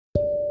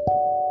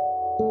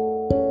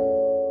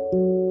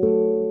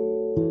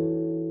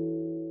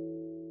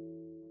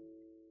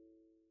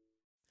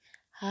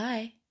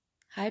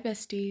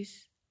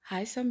besties.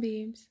 Hi,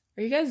 Sunbeams.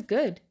 Are you guys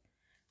good?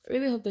 I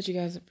really hope that you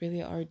guys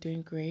really are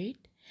doing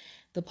great.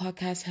 The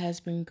podcast has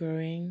been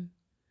growing,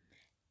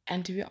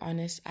 and to be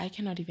honest, I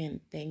cannot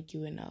even thank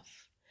you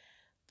enough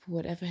for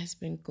whatever has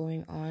been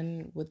going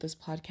on with this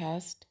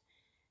podcast.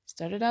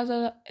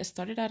 It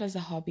started out as a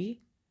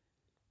hobby.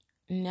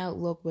 Now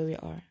look where we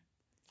are.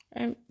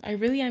 I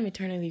really am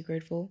eternally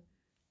grateful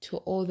to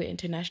all the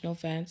international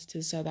fans, to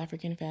the South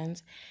African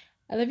fans.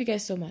 I love you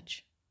guys so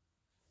much.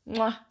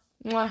 Mwah,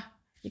 mwah.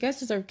 You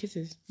guys deserve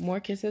kisses. More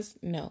kisses?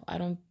 No, I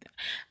don't.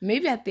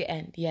 Maybe at the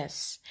end,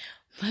 yes.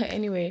 But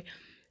anyway,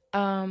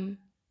 um,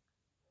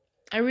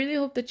 I really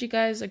hope that you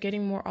guys are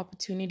getting more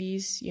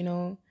opportunities,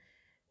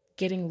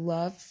 getting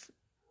love.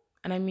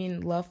 And I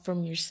mean love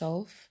from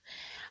yourself.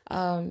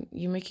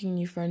 You're making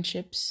new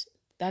friendships.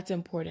 That's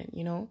important,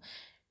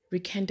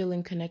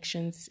 rekindling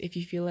connections if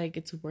you feel like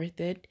it's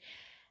worth it.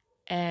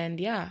 And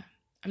yeah,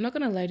 I'm not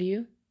gonna lie to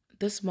you.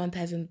 This month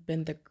hasn't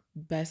been the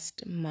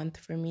best month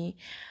for me,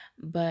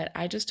 but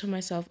I just told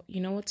myself,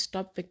 you know what?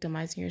 Stop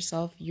victimizing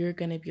yourself. You're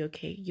gonna be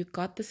okay. You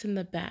got this in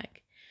the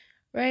bag,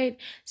 right?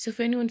 So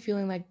for anyone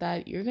feeling like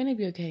that, you're gonna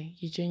be okay.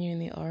 You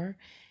genuinely are.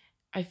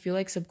 I feel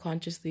like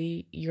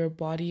subconsciously your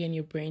body and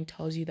your brain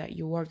tells you that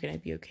you are gonna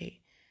be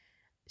okay.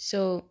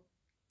 So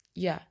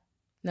yeah,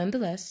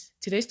 nonetheless,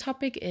 today's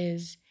topic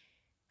is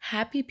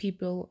happy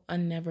people are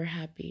never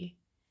happy.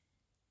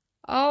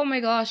 Oh my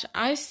gosh,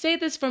 I say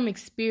this from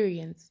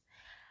experience.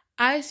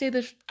 I say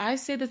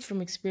this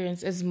from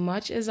experience. As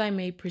much as I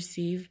may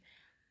perceive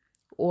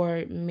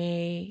or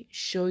may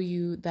show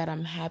you that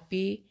I'm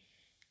happy,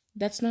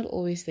 that's not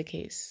always the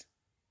case.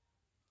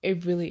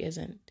 It really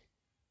isn't.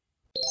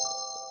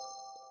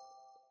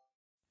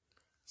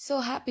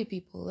 So happy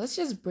people, let's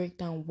just break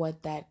down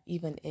what that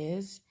even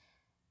is.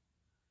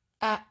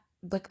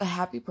 Like a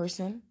happy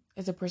person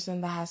is a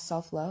person that has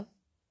self-love,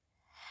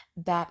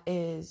 that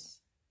is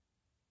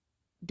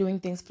doing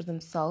things for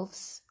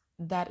themselves,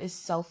 that is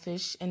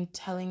selfish and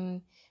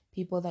telling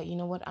people that, you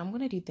know what, I'm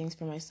going to do things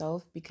for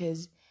myself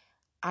because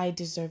I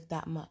deserve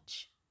that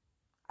much.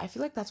 I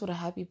feel like that's what a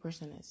happy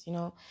person is,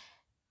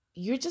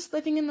 You're just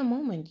living in the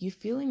moment. You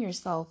feel in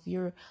yourself.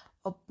 You're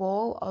a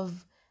ball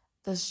of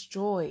this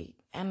joy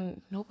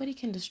and nobody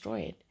can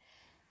destroy it.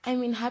 I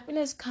mean,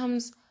 happiness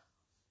comes,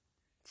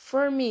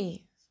 for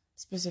me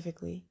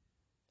specifically,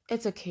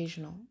 it's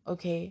occasional,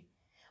 okay?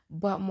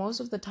 But most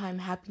of the time,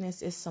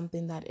 happiness is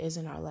something that is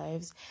in our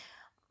lives.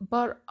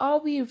 But are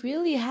we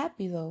really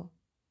happy though?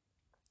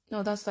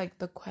 No, that's like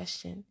the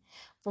question.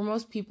 For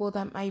most people,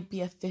 that might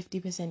be a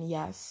 50%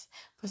 yes.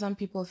 For some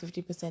people,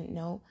 50%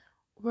 no.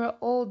 We're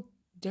all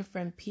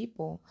different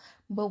people.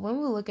 But when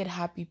we look at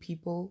happy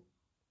people,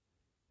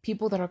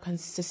 people that are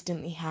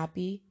consistently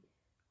happy,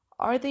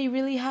 are they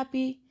really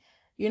happy?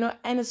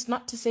 And it's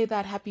not to say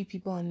that happy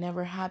people are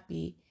never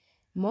happy.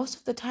 Most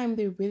of the time,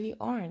 they really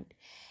aren't.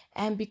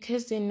 And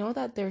because they know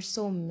that they're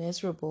so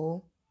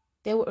miserable,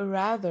 they would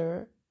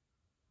rather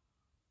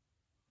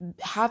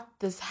have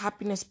this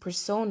happiness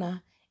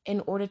persona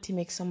in order to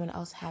make someone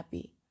else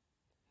happy.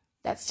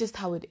 That's just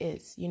how it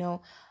is,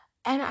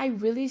 And I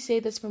really say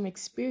this from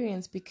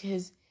experience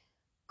because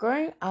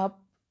growing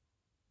up,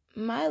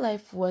 my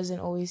life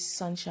wasn't always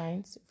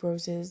sunshines,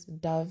 roses,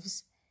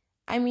 doves.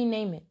 I mean,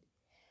 name it.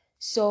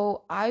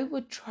 So I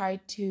would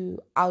try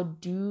to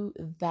outdo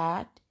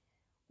that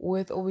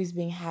with always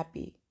being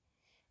happy.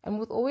 And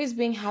with always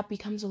being happy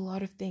comes a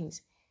lot of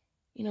things.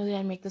 Did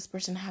I make this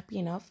person happy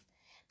enough?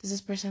 Does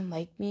this person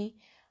like me?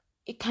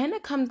 It kind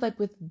of comes like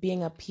with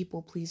being a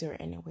people pleaser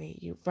in a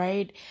way,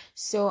 right?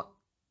 So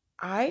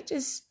I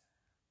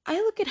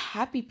look at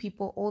happy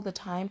people all the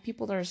time,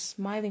 people that are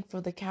smiling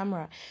for the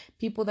camera,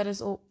 people that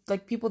is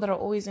like people that are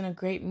always in a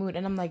great mood,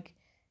 and I'm like,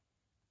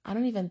 I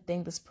don't even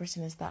think this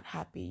person is that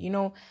happy,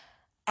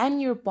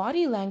 And your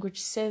body language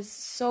says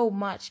so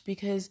much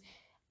because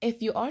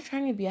if you are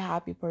trying to be a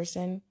happy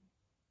person,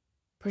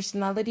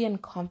 personality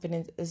and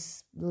confidence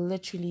is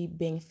literally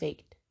being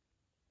faked.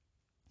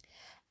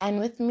 And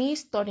with me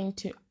starting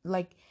to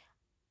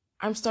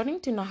I'm starting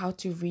to know how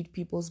to read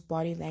people's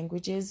body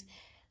languages.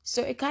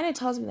 So it kind of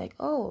tells me like,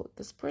 oh,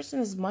 this person,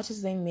 as much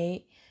as they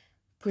may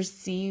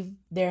perceive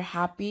they're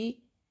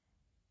happy,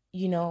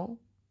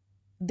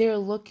 they're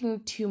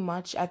looking too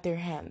much at their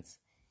hands.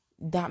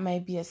 That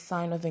might be a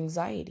sign of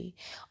anxiety.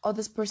 Or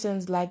this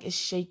person's leg is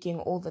shaking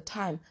all the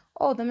time.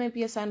 Oh, that might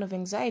be a sign of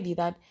anxiety,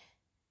 that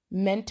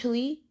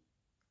mentally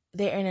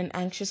they're in an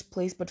anxious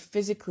place, but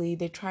physically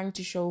they're trying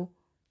to show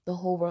the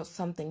whole world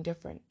something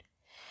different.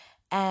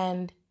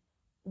 And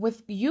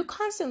with you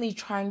constantly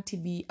trying to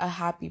be a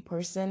happy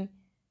person,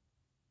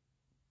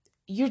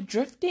 you're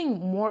drifting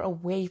more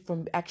away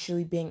from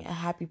actually being a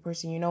happy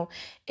person.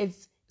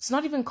 It's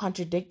not even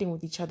contradicting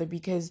with each other,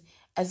 because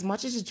as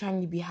much as you're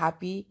trying to be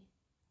happy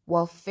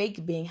while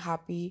fake being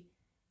happy,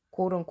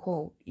 quote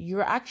unquote,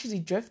 you're actually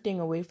drifting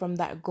away from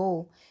that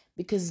goal,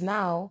 because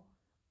now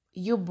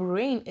your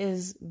brain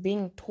is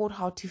being taught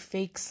how to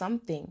fake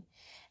something.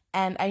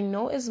 And I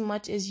know as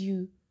much as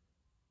you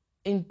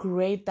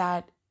engrave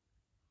that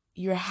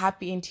you're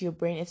happy into your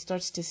brain, it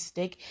starts to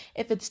stick.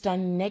 If it's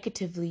done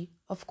negatively,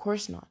 of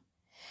course not.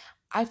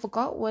 I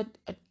forgot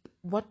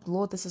what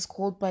law this is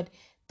called, but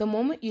the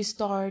moment you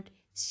start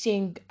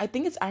saying, I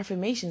think it's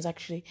affirmations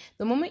actually.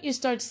 The moment you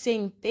start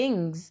saying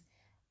things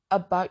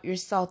about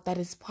yourself that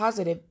is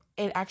positive,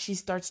 it actually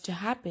starts to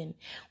happen.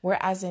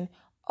 Whereas in,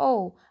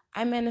 oh,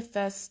 I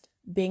manifest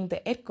being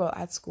the it girl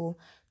at school.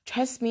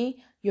 Trust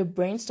me, your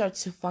brain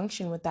starts to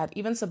function with that.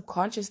 Even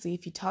subconsciously,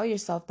 if you tell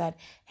yourself that,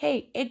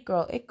 hey, it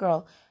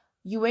girl,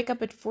 you wake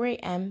up at 4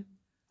 a.m.,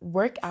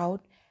 work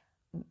out,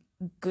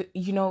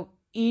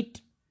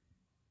 eat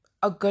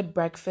a good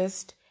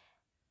breakfast,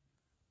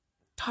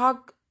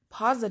 talk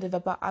positive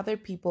about other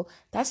people.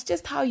 That's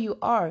just how you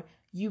are.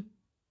 You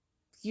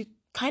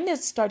kind of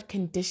start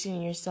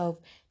conditioning yourself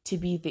to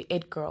be the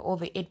it girl or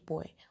the it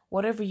boy,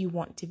 whatever you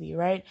want to be,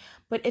 right?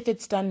 But if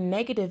it's done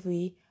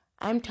negatively,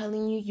 I'm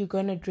telling you, you're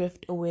going to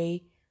drift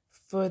away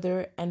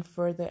further and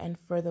further and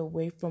further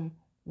away from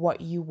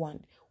what you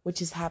want,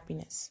 which is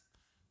happiness.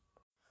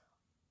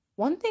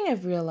 One thing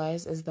I've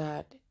realized is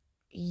that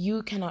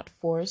you cannot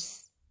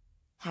force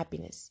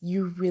happiness.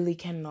 You really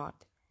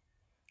cannot.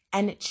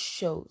 And it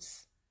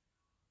shows.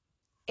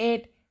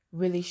 It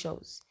really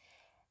shows.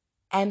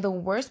 And the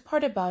worst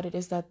part about it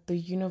is that the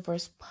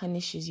universe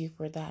punishes you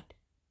for that.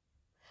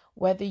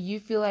 Whether you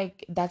feel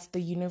like that's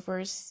the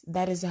universe,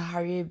 that is a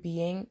higher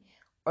being,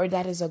 or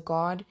that is a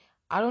God,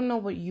 I don't know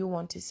what you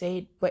want to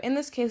say, but in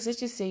this case, let's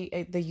just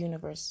say the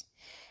universe.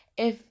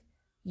 If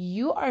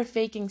you are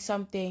faking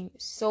something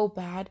so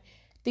bad,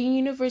 the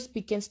universe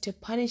begins to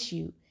punish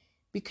you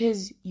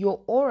because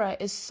your aura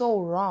is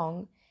so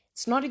wrong.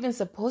 It's not even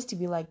supposed to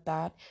be like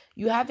that.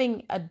 You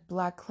having a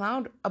black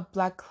cloud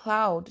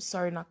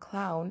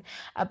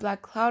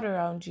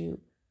around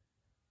you.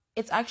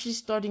 It's actually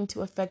starting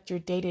to affect your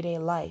day-to-day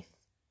life.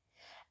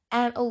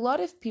 And a lot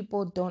of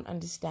people don't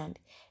understand.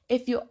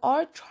 If you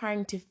are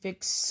trying to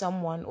fix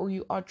someone or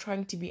you are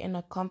trying to be in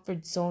a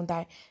comfort zone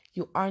that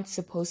you aren't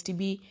supposed to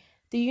be,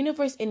 the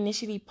universe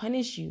initially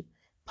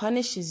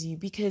punishes you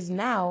because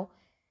now,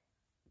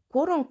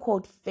 quote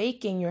unquote,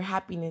 faking your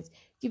happiness,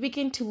 you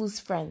begin to lose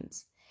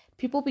friends.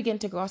 People begin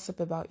to gossip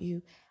about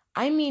you.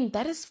 I mean,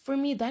 that is, for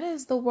me, that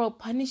is the world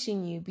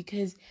punishing you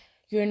because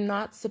you're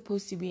not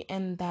supposed to be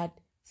in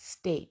that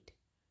state.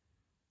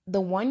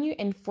 The one you're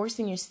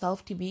enforcing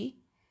yourself to be,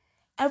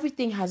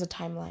 everything has a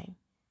timeline.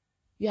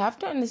 You have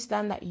to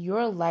understand that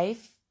your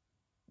life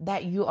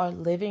that you are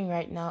living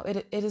right now,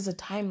 it is a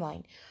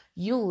timeline.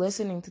 You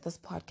listening to this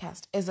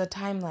podcast is a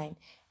timeline,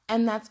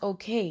 and that's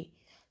okay.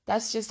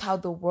 That's just how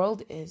the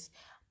world is.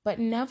 But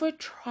never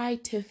try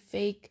to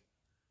fake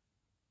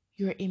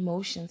your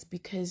emotions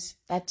because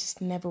that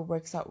just never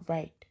works out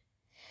right.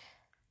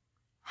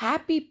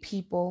 Happy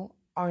people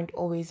aren't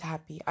always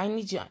happy. I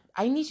need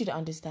you to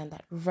understand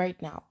that right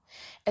now.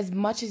 As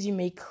much as you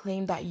may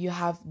claim that you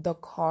have the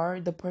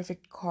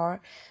perfect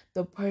car,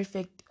 the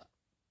perfect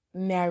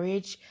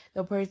marriage,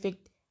 the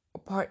perfect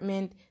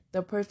apartment,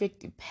 the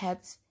perfect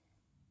pets,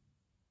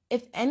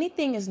 if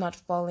anything is not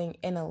falling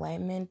in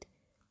alignment,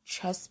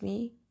 trust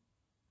me,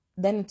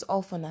 then it's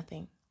all for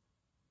nothing.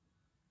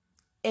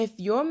 If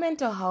your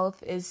mental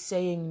health is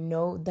saying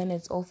no, then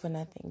it's all for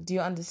nothing. Do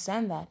you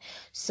understand that?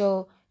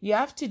 So you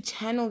have to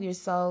channel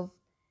yourself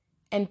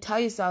and tell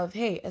yourself,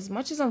 hey, as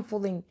much as I'm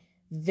falling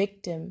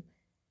victim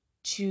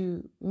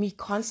to me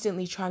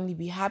constantly trying to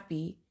be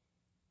happy,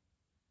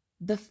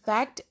 the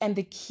fact and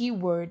the key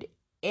word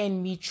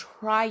in me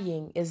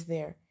trying is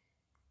there.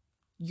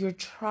 You're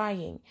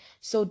trying.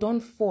 So don't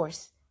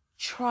force.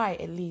 Try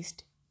at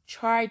least.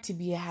 Try to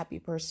be a happy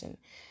person.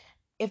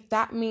 If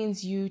that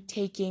means you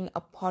taking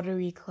a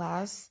pottery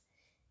class,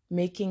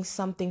 making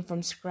something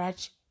from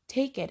scratch,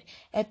 take it.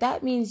 If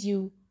that means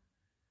you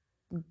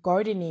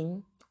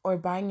gardening or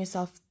buying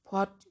yourself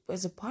pot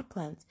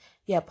plants.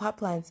 Yeah, pot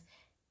plants.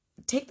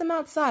 Take them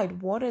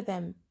outside, water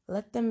them,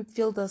 let them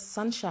feel the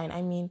sunshine.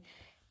 I mean,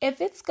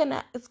 if it's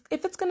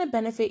gonna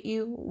benefit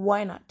you,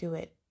 why not do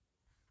it?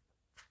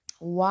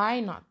 Why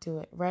not do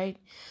it, right?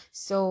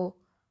 So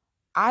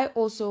I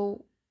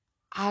also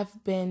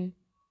have been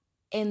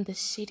in the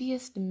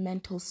shittiest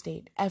mental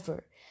state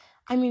ever.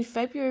 I mean,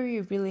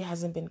 February really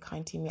hasn't been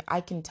kind to me.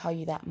 I can tell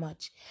you that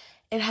much.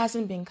 It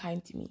hasn't been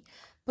kind to me.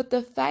 But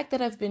the fact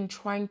that I've been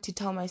trying to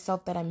tell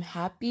myself that I'm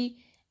happy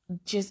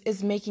just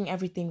is making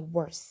everything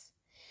worse,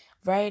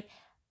 right?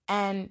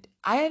 And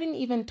I haven't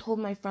even told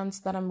my friends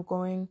that I'm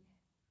going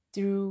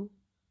through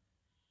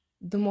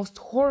the most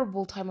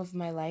horrible time of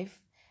my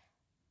life.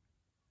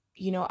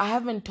 I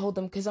haven't told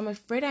them because I'm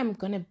afraid I'm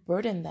going to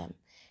burden them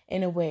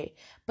in a way.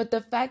 But the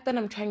fact that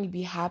I'm trying to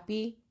be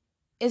happy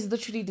is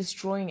literally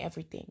destroying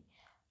everything.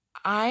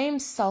 I'm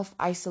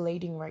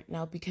self-isolating right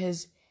now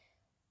because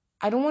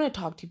I don't want to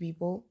talk to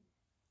people.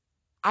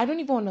 I don't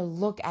even want to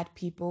look at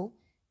people.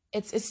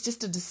 It's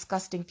just a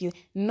disgusting feeling.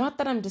 Not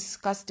that I'm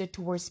disgusted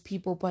towards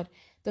people, but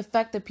the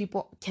fact that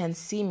people can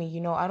see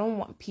me, I don't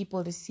want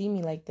people to see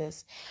me like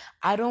this.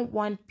 I don't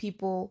want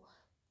people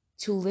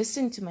to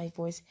listen to my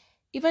voice.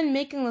 Even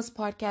making this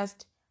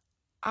podcast,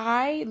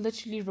 I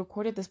literally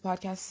recorded this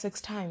podcast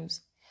 6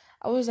 times.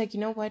 I was like, you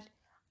know what?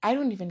 I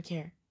don't even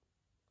care.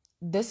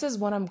 This is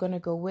what I'm going to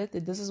go with.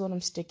 This is what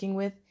I'm sticking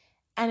with.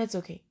 And it's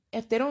okay.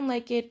 If they don't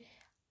like it,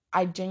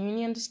 I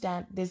genuinely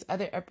understand. There's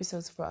other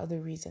episodes for other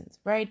reasons,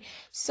 right?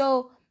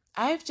 So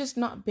I've just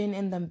not been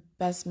in the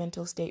best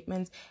mental state.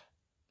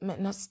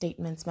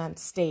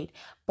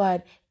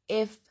 But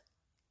if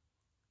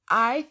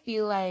I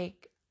feel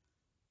like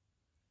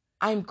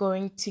I'm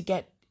going to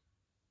get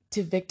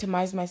to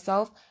victimize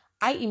myself,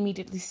 I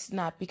immediately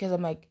snap because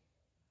I'm like,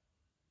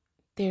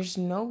 there's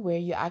no way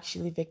you're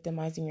actually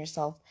victimizing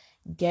yourself.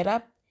 Get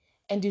up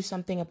and do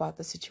something about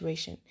the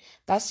situation.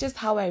 That's just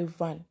how I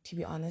run, to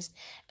be honest.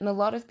 And a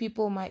lot of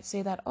people might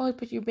say that, oh,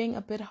 but you're being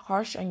a bit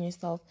harsh on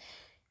yourself.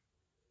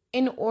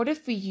 In order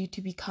for you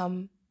to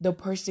become the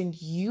person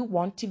you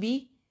want to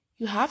be,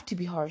 you have to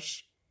be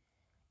harsh.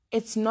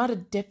 It's not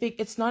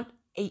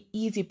a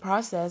easy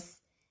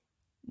process.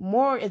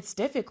 More, it's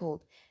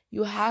difficult.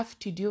 You have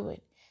to do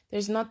it.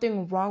 There's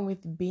nothing wrong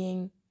with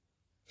being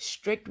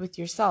strict with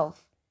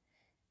yourself,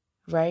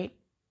 right?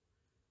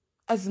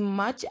 As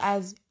much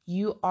as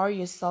you are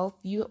yourself,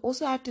 you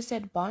also have to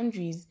set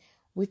boundaries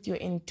with your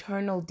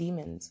internal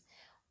demons,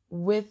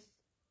 with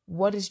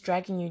what is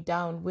dragging you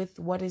down, with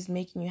what is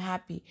making you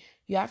happy.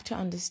 You have to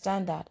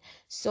understand that.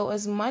 So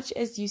as much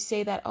as you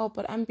say that, oh,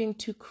 but I'm being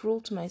too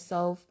cruel to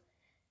myself,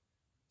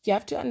 you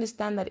have to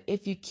understand that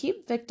if you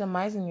keep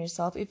victimizing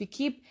yourself, if you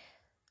keep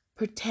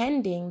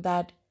pretending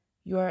that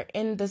you're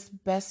in this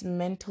best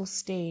mental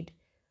state,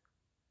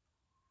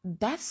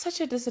 that's such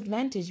a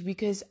disadvantage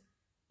because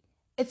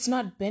it's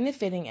not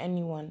benefiting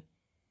anyone.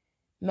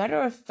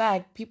 Matter of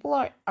fact, people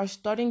are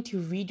starting to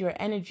read your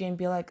energy and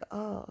be like,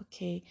 oh,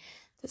 okay,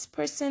 this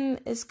person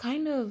is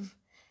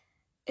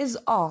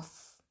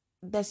off.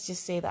 Let's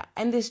just say that.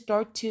 And they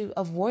start to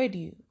avoid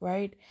you,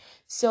 right?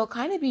 So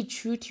kind of be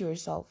true to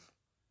yourself.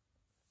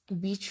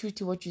 Be true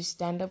to what you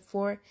stand up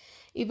for.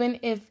 Even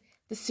if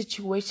the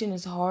situation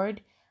is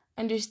hard,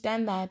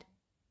 understand that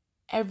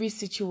every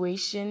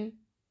situation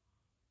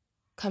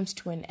comes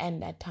to an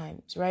end at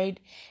times, right?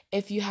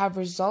 If you have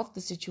resolved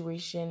the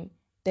situation,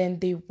 then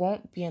there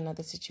won't be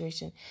another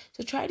situation.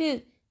 So try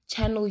to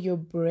channel your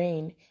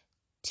brain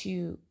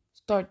to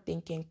start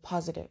thinking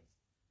positive.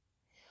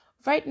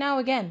 Right now,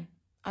 again,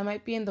 I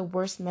might be in the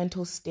worst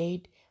mental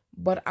state,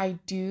 but I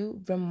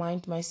do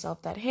remind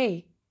myself that,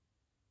 hey,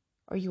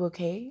 are you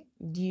okay?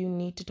 Do you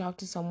need to talk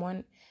to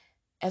someone?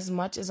 As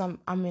much as I'm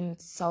in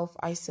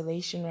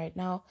self-isolation right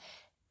now,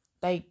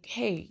 like,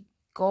 hey,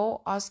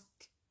 go ask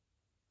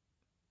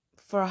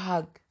for a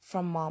hug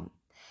from mom.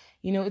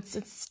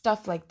 It's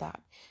stuff like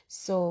that.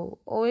 So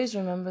always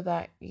remember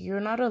that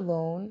you're not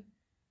alone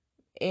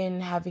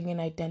in having an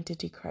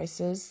identity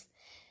crisis.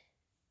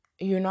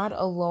 You're not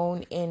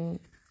alone in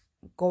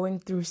going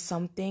through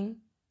something.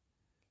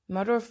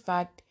 Matter of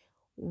fact,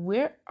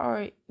 where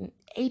are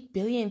 8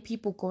 billion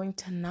people going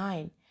to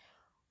 9?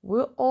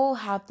 We all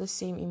have the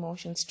same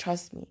emotions,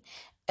 trust me.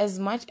 As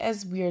much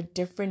as we are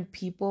different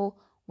people,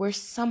 we're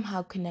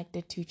somehow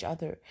connected to each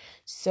other.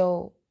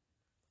 So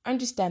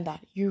understand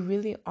that you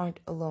really aren't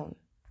alone.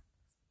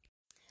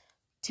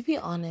 To be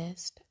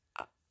honest,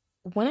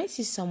 when I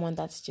see someone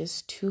that's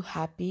just too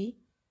happy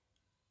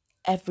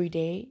every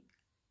day,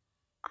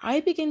 I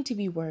begin to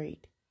be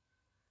worried.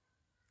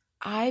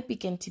 I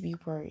begin to be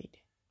worried.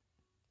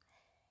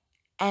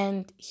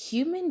 And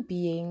human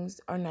beings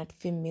are not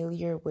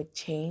familiar with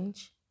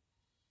change,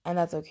 and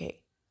that's okay.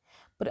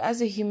 But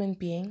as a human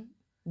being,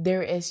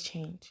 there is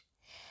change.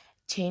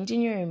 Change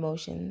in your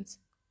emotions,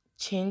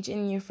 change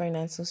in your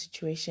financial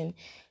situation,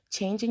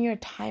 change in your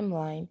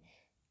timeline.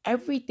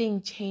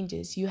 Everything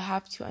changes. You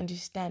have to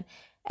understand,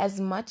 as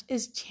much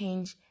as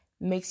change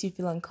makes you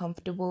feel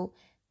uncomfortable,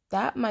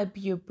 that might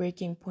be your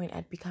breaking point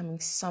at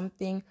becoming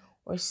something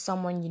or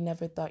someone you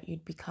never thought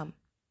you'd become.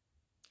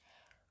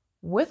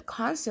 With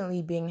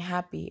constantly being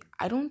happy,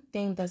 I don't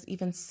think there's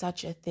even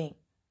such a thing.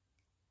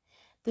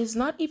 There's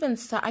not even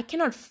I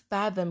cannot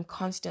fathom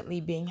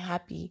constantly being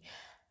happy.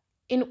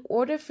 In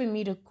order for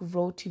me to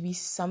grow to be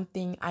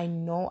something I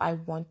know I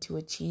want to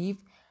achieve,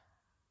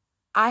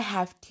 I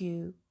have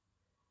to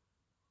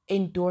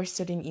endure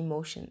certain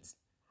emotions,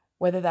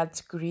 whether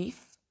that's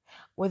grief,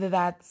 whether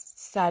that's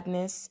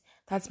sadness,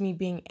 that's me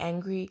being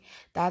angry,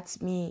 that's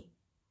me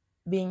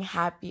being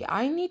happy.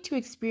 I need to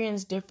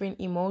experience different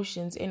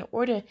emotions in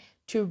order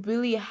to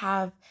really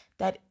have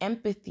that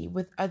empathy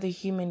with other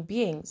human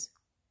beings.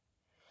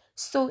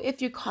 So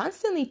if you're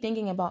constantly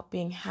thinking about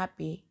being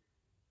happy,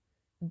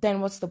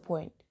 then what's the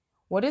point?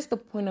 What is the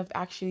point of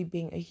actually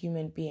being a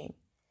human being?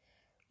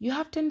 You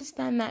have to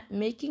understand that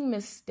making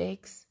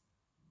mistakes,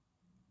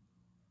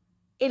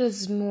 it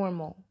is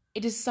normal.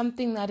 It is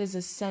something that is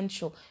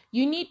essential.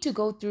 You need to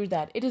go through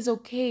that. It is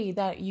okay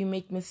that you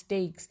make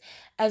mistakes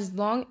as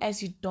long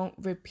as you don't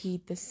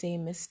repeat the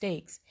same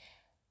mistakes.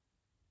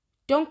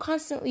 Don't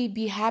constantly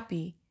be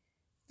happy.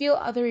 Feel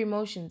other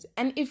emotions.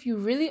 And if you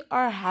really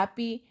are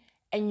happy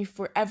and you're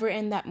forever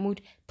in that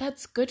mood,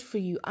 that's good for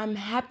you. I'm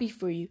happy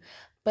for you.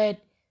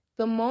 But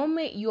the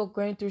moment you're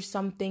going through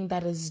something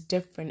that is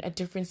different, a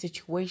different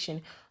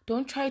situation,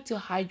 don't try to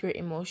hide your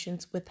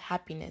emotions with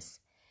happiness,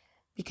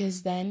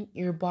 because then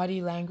your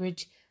body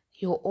language,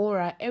 your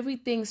aura,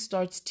 everything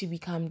starts to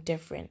become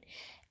different.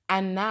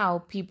 And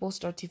now people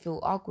start to feel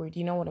awkward.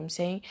 You know what I'm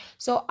saying?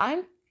 So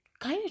I'm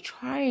kind of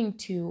trying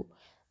to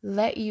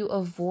let you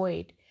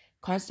avoid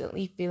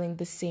constantly feeling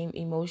the same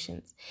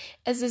emotions.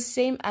 It's the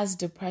same as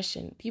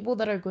depression. People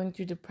that are going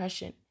through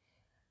depression.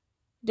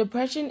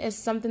 Depression is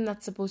something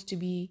that's supposed to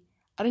be,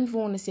 I don't even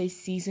want to say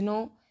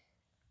seasonal,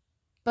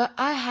 but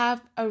I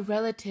have a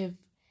relative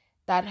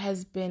that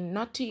has been,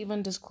 not to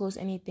even disclose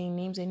anything,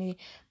 names, anything,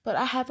 but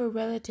I have a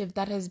relative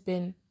that has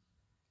been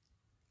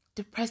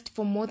depressed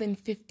for more than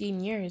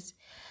 15 years.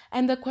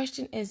 And the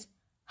question is,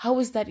 how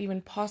is that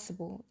even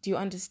possible? Do you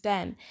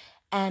understand?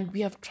 And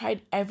we have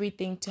tried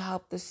everything to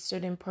help this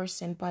certain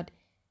person, but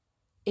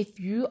if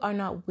you are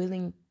not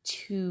willing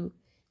to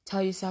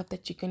tell yourself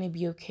that you're going to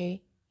be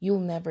okay, you'll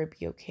never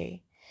be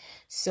okay.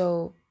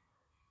 So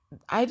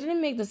I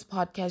didn't make this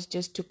podcast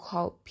just to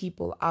call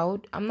people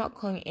out. I'm not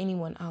calling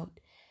anyone out.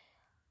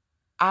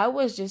 I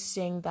was just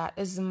saying that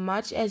as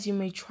much as you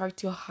may try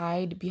to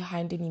hide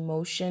behind an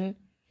emotion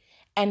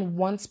and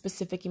one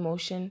specific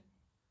emotion,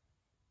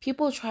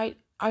 people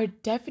are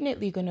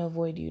definitely going to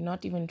avoid you.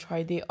 Not even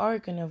try, they are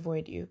going to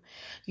avoid you.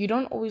 You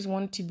don't always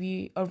want to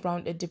be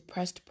around a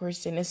depressed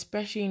person,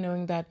 especially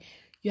knowing that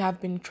you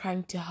have been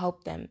trying to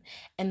help them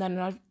and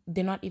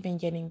they're not even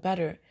getting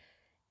better.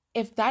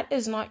 If that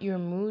is not your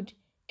mood,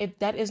 if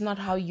that is not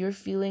how you're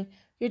feeling,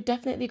 you're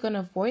definitely going to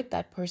avoid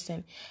that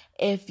person.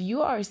 If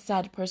you are a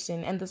sad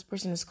person and this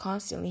person is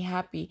constantly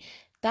happy,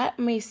 that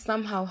may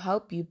somehow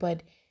help you,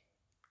 but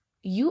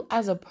you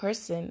as a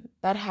person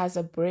that has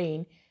a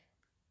brain,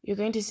 you're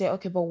going to say,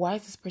 okay, but why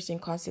is this person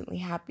constantly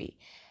happy?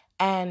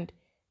 And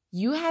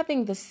you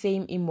having the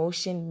same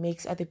emotion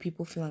makes other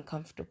people feel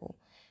uncomfortable.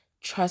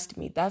 Trust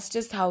me, that's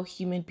just how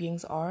human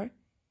beings are.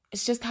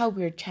 It's just how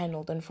we're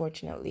channeled,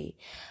 unfortunately.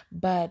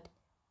 But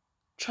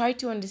try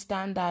to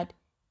understand that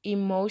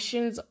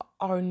emotions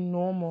are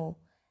normal.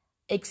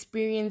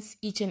 Experience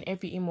each and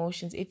every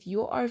emotions. If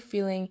you are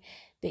feeling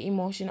the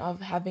emotion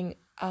of having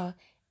a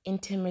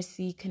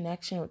intimacy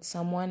connection with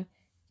someone,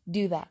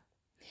 do that.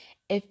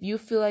 If you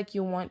feel like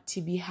you want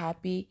to be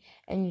happy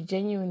and you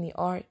genuinely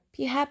are,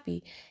 be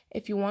happy.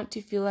 If you want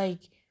to feel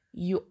like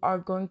you are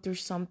going through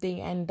something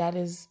and that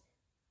is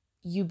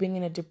you being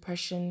in a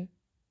depression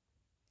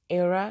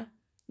era,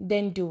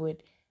 then do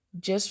it.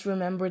 Just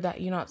remember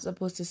that you're not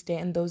supposed to stay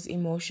in those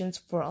emotions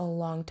for a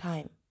long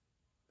time.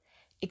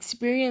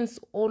 Experience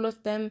all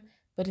of them,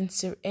 but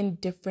in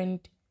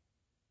different,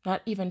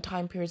 not even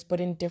time periods, but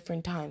in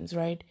different times,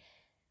 right?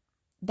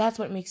 That's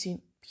what makes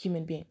you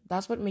human being.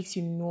 That's what makes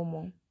you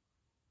normal.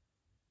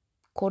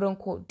 Quote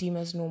unquote, deem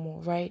as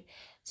normal, right?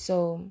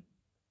 So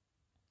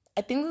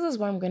I think this is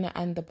where I'm going to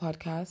end the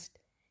podcast.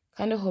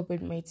 Kind of hope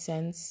it made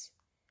sense.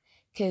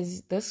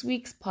 Because this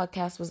week's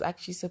podcast was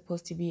actually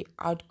supposed to be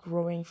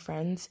outgrowing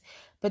friends,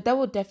 but that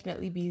will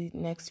definitely be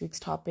next week's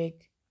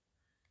topic.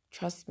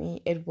 Trust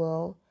me, it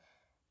will.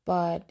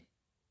 But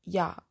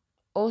yeah,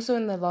 also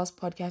in the last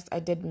podcast, I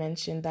did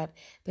mention that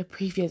the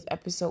previous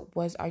episode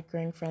was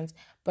outgrowing friends,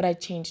 but I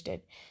changed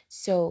it.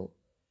 So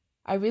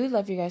I really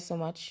love you guys so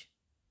much.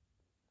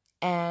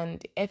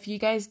 And if you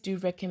guys do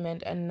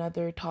recommend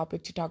another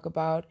topic to talk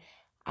about,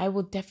 I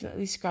will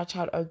definitely scratch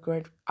out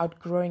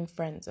outgrowing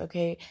friends,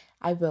 okay?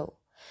 I will.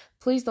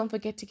 Please don't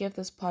forget to give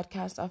this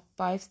podcast a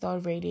 5-star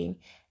rating.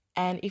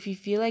 And if you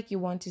feel like you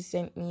want to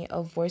send me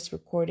a voice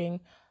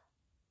recording,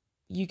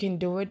 you can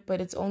do it,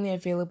 but it's only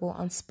available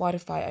on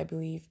Spotify, I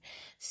believe.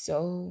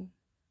 So,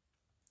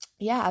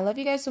 yeah, I love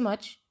you guys so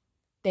much.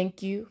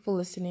 Thank you for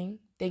listening.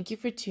 Thank you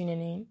for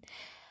tuning in.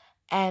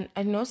 And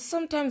I know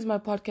sometimes my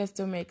podcasts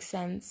don't make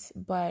sense,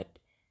 but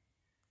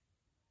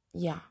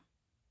yeah.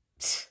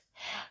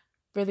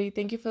 Really,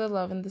 thank you for the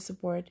love and the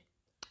support.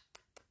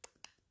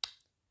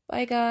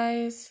 Bye,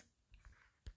 guys.